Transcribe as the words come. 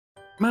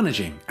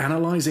Managing,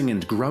 analysing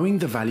and growing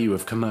the value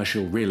of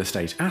commercial real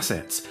estate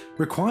assets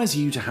requires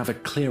you to have a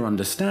clear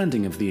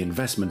understanding of the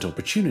investment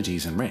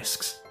opportunities and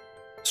risks.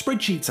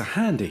 Spreadsheets are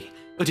handy,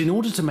 but in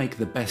order to make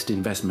the best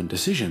investment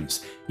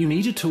decisions, you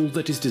need a tool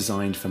that is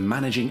designed for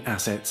managing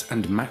assets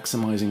and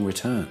maximising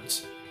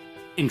returns.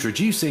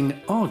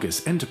 Introducing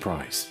ARGUS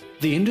Enterprise,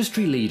 the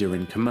industry leader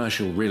in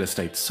commercial real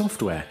estate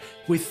software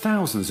with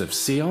thousands of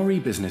CRE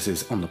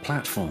businesses on the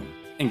platform,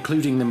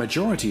 including the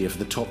majority of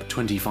the top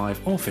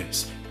 25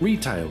 office,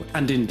 retail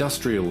and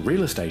industrial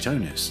real estate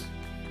owners.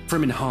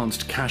 From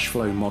enhanced cash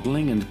flow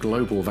modelling and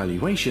global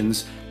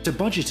valuations to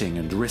budgeting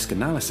and risk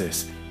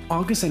analysis,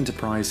 ARGUS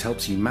Enterprise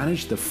helps you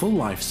manage the full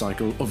life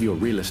cycle of your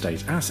real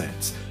estate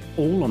assets,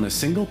 all on a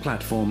single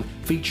platform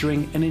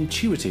featuring an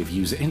intuitive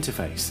user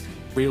interface,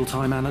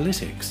 real-time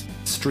analytics,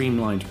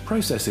 streamlined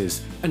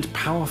processes, and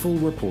powerful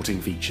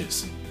reporting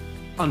features.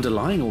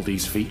 Underlying all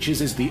these features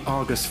is the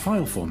ARGUS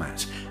file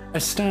format, a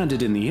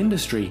standard in the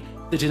industry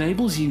that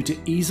enables you to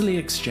easily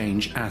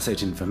exchange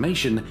asset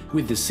information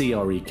with the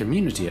CRE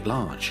community at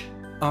large.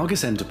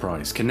 ARGUS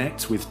Enterprise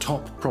connects with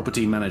top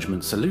property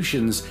management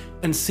solutions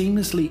and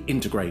seamlessly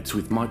integrates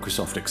with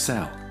Microsoft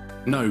Excel.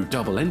 No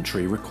double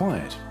entry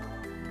required.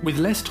 With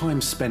less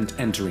time spent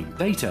entering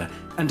data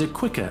and a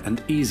quicker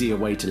and easier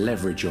way to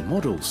leverage your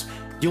models,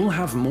 you'll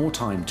have more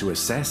time to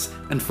assess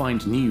and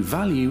find new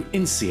value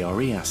in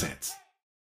CRE assets.